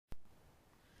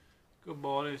Good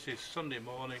morning, this is Sunday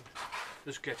morning,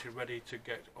 just getting ready to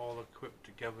get all the equipment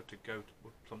together to go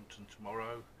to Plumpton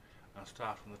tomorrow and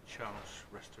start on the chance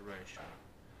restoration.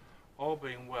 All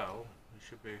being well, it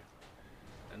should be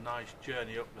a nice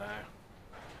journey up there,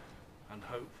 and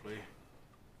hopefully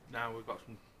now we've got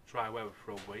some dry weather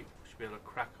for a week, we should be able to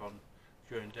crack on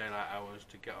during daylight hours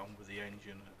to get on with the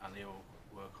engine and the oil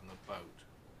work on the boat.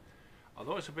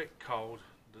 Although it's a bit cold,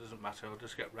 it doesn't matter, I'll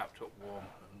just get wrapped up warm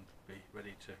and be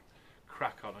ready to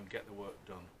crack on and get the work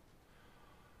done.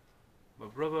 My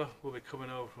brother will be coming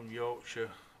over from Yorkshire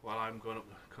while I'm going up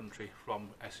the country from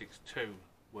Essex to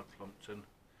Wood Plumpton,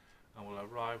 and will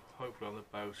arrive hopefully on the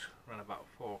boat around about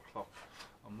 4 o'clock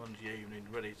on Monday evening,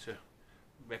 ready to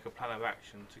make a plan of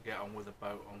action to get on with the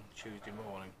boat on Tuesday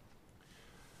morning.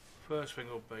 First thing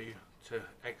will be to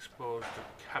expose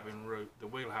the cabin roof, the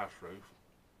wheelhouse roof,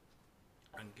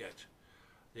 and get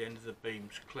the end of the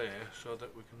beams clear so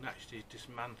that we can actually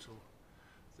dismantle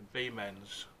the beam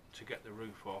ends to get the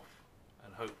roof off,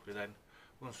 and hopefully then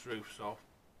once the roof's off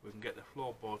we can get the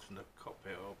floorboards and the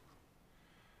cockpit up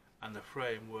and the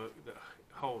framework that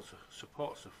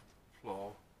supports the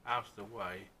floor out of the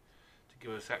way to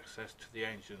give us access to the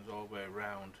engines all the way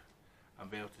around,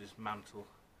 and be able to dismantle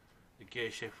the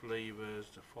gear shift levers,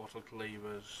 the throttle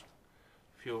levers,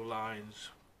 fuel lines,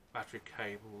 battery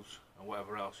cables and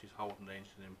whatever else is holding the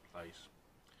engine in place.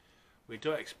 We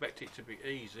don't expect it to be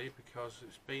easy because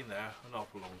it's been there an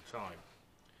awful long time,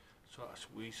 so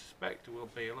we suspect there will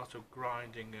be a lot of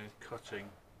grinding and cutting,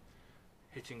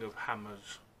 hitting of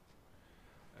hammers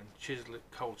and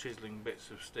cold chiseling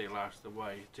bits of steel out of the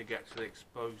way to get to the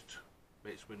exposed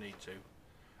bits we need to,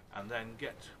 and then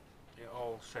get it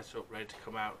all set up ready to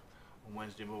come out on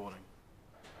Wednesday morning,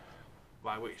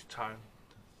 by which time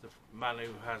the man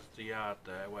who has the yard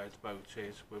there where the boat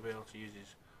is will be able to use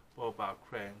his mobile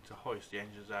crane to hoist the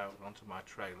engines out onto my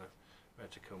trailer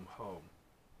ready to come home.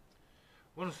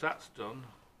 Once that's done,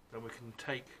 then we can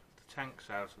take the tanks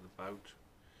out of the boat,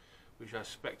 which I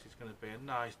suspect is going to be a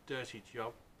nice dirty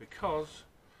job because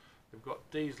they've got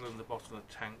diesel in the bottom of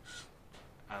the tanks,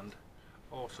 and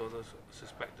also I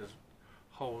suspect there's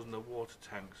holes in the water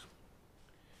tanks,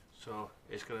 so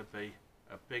it's going to be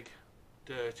a big,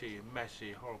 dirty,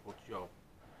 messy, horrible job,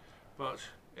 but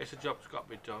it's a job that's got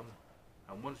to be done,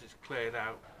 and once it's cleared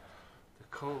out the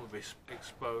coal will be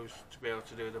exposed to be able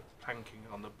to do the planking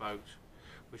on the boat,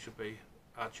 which will be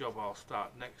our job I'll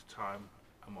start next time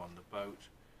I'm on the boat,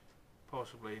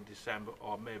 possibly in December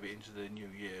or maybe into the new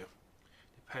year.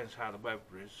 Depends how the weather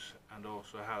is and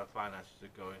also how the finances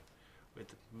are going with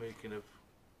the making of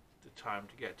the time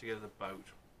to get together the boat,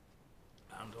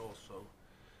 and also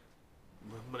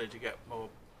money to get more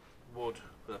wood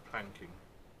for the planking.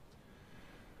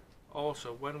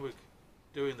 Also, when we're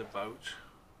doing the boat,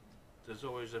 there's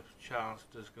always a chance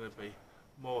there's going to be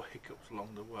more hiccups along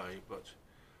the way, but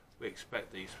we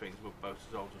expect these things with boats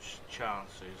as old as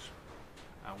chances,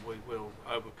 and we will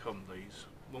overcome these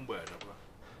one way or another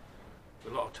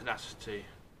with a lot of tenacity,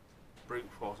 brute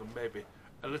force and maybe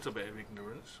a little bit of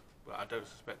ignorance, but I don't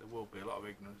suspect there will be a lot of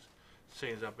ignorance,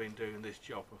 seeing as I've been doing this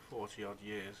job for 40 odd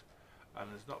years,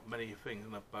 and there's not many things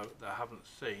in a boat that I haven't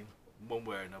seen one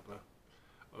way or another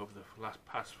over the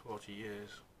past 40 years.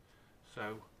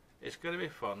 So it's going to be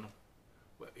fun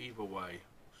either way.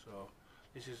 So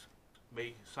this is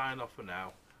me signing off for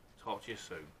now. Talk to you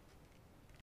soon.